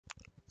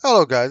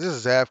Hello guys, this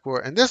is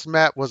Avcoor, and this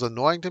map was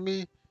annoying to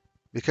me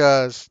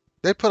because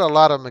they put a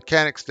lot of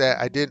mechanics that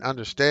I didn't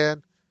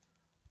understand.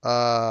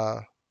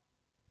 Uh,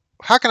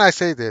 how can I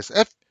say this?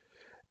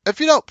 If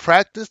you don't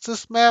practice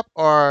this map,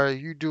 or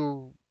if you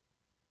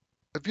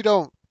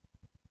don't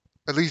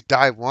at least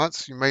die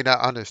once, you may not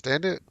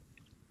understand it.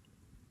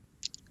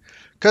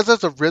 Because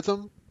there's a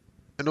rhythm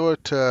in order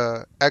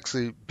to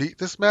actually beat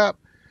this map,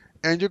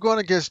 and you're going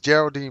against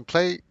Geraldine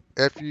Plate.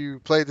 If you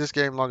play this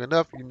game long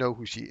enough, you know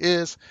who she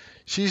is.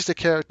 She's the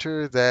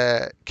character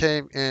that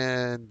came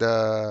in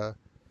the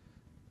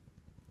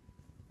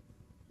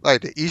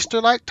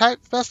Easter like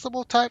type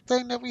festival type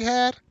thing that we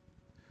had,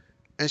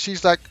 and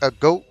she's like a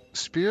goat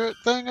spirit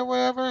thing or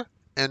whatever.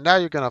 And now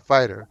you're gonna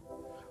fight her,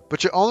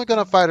 but you're only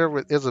gonna fight her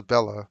with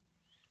Isabella.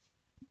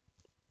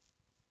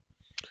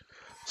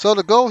 So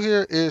the goal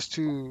here is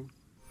to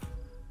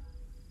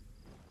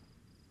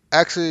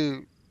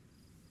actually,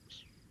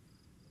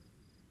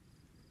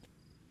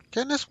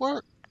 can this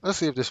work? Let's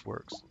see if this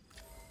works.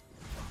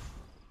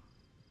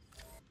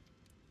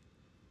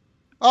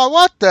 Oh,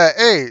 what the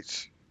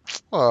H?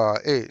 Oh,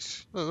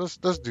 H.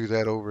 Let's do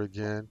that over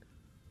again.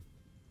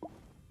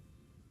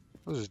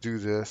 Let's just do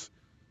this.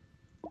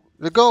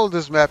 The goal of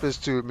this map is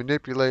to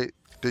manipulate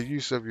the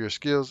use of your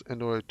skills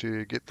in order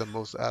to get the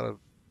most out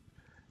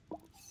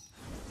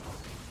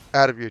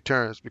of your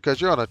turns,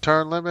 because you're on a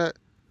turn limit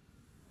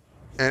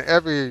and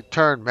every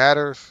turn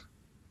matters.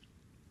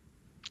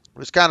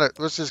 Which is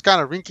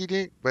kind of rinky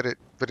dink, but it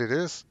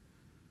is.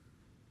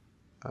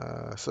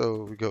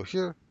 So we go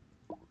here.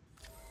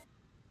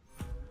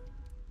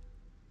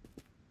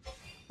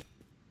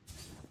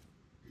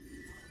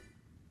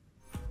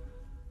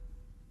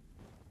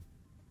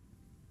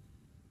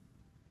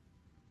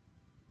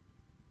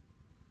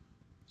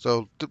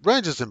 So the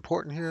range is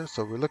important here.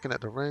 So we're looking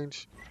at the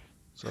range.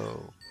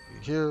 So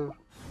here.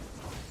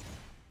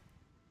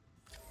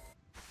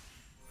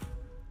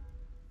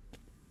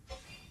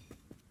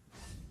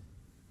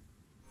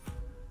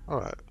 All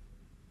right.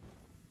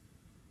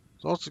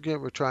 So once again,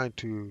 we're trying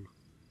to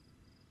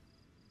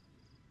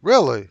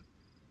really.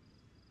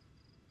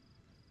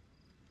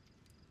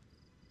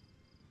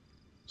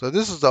 So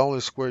this is the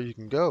only square you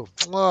can go.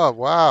 Oh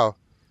wow,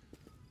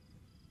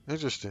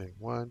 interesting.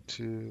 One,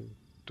 two,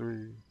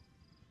 three.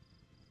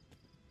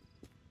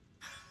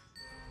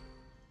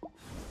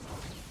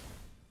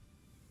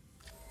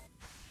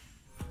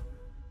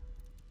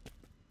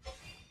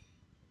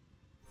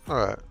 All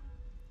right.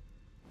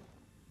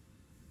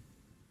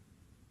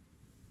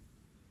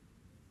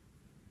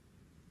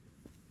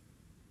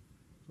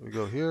 We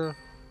go here.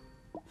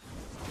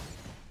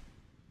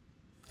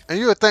 And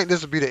you would think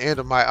this would be the end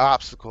of my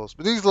obstacles,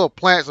 but these little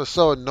plants are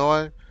so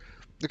annoying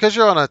because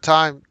you're on a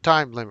time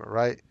limit,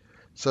 right?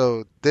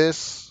 So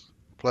this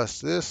plus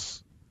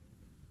this.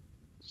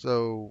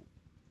 So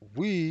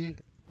we,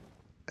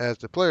 as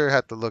the player,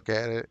 have to look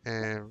at it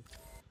and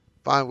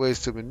find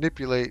ways to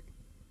manipulate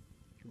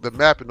the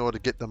map in order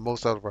to get the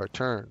most out of our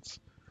turns.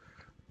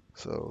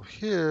 So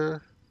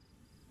here,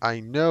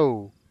 I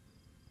know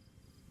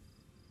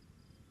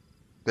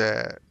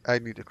that I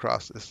need to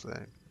cross this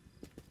thing.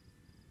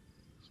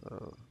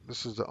 So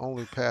this is the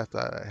only path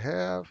that I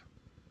have.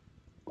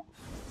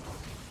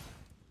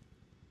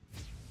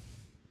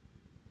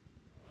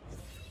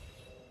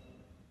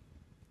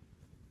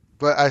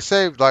 But I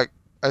saved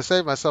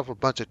myself a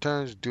bunch of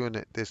turns doing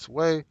it this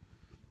way.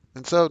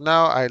 And so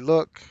now I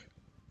look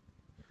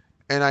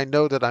and I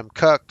know that I'm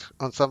cucked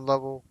on some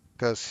level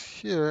because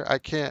here I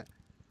can't,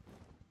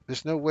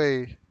 there's no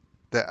way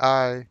that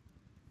I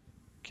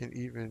can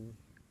even,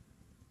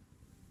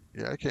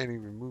 yeah, I can't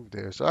even move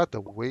there. So I have to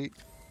wait.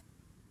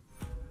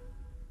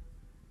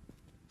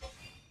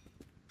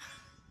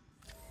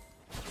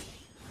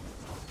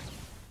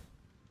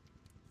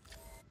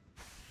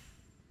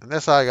 And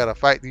that's how I gotta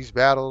fight these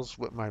battles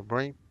with my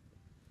brain.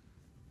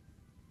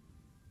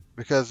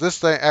 Because this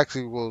thing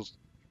actually will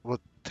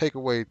take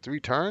away 3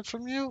 turns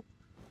from you.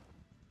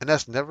 And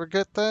that's never a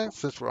good thing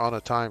since we're on a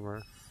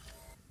timer.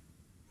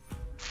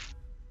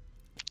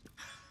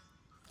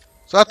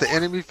 So at the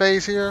enemy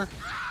phase here,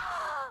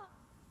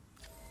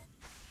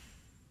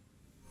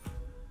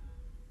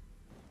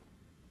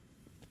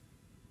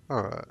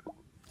 alright.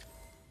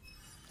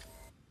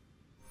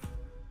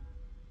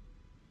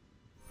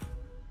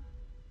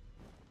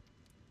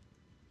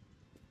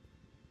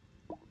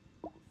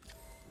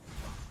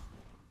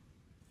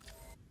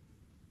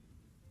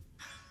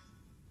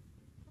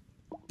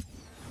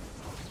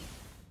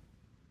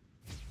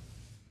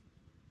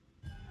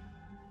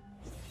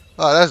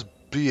 Oh, that's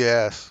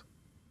BS.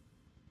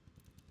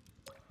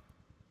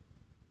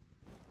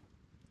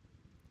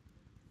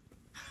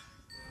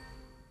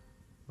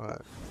 Alright.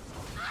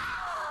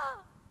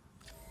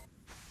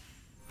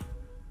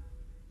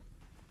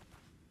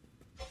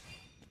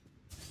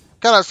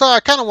 So I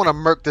kinda wanna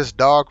murk this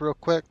dog real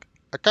quick.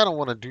 I kinda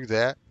wanna do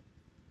that.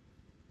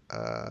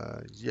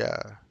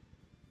 Yeah.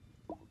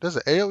 Does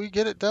the AoE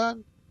get it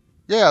done?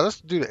 Yeah, let's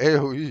do the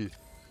AoE.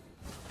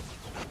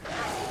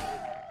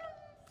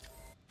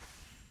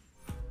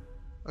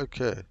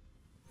 Okay.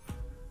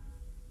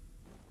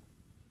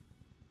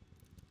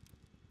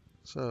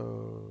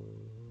 So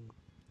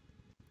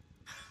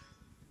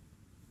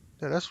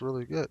yeah, that's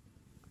really good.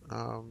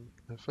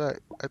 In fact,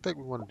 I think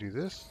we want to do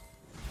this.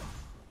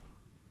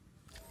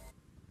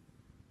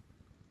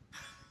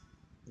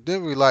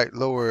 Then we like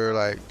lower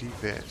like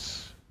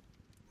defense.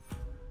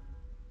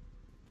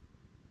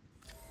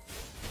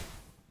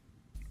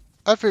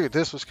 I figured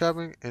this was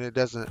coming and it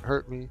doesn't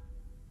hurt me.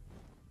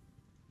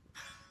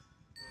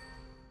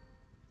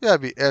 Yeah,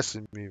 it'd be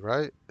S-ing me,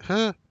 right?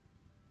 Huh?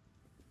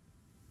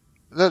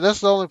 That's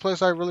the only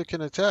place I really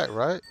can attack,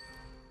 right?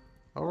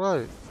 All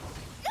right.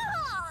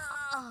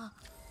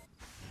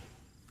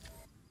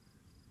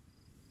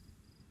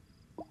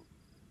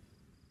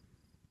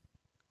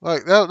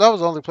 Like that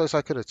was the only place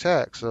I could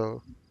attack,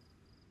 so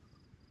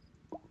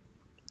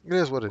it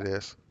is what it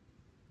is.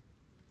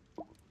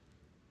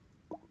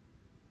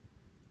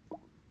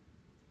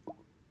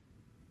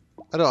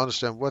 I don't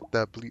understand what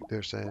that bleep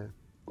they're saying.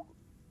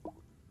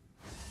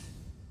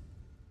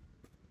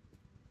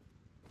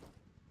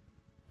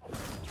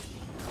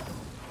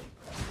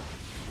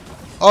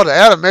 Oh, the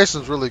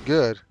animation's really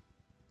good.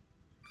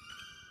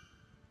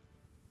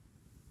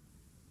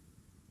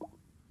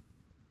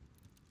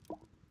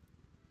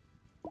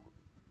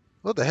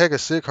 What the heck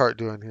is Sighart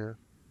doing here?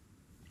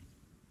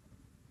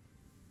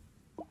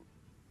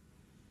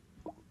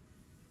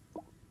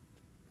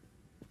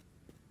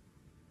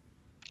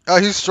 Oh,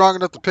 he's strong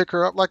enough to pick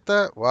her up like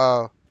that?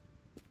 Wow.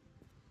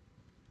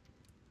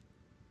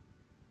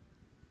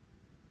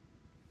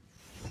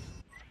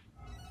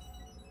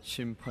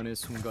 심판의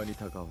순간이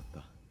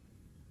다가왔다.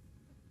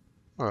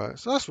 Alright,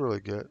 so that's really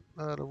good.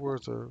 The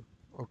words are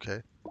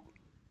okay.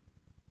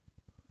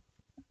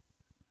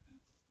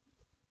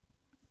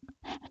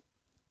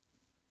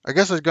 I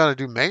guess it's gonna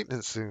do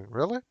maintenance soon.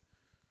 Really?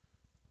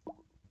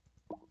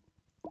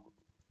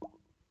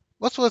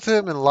 What's with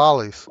him and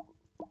lollies?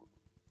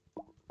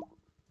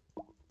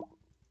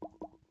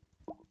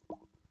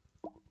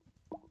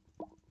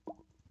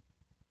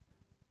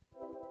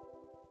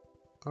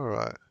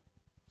 Alright.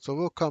 So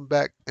we'll come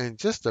back in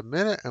just a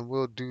minute and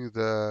we'll do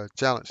the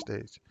challenge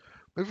stage.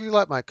 If you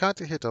like my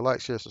content, hit the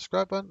like, share,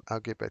 subscribe button. I'll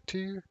get back to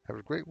you. Have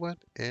a great one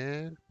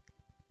and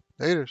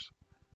laters.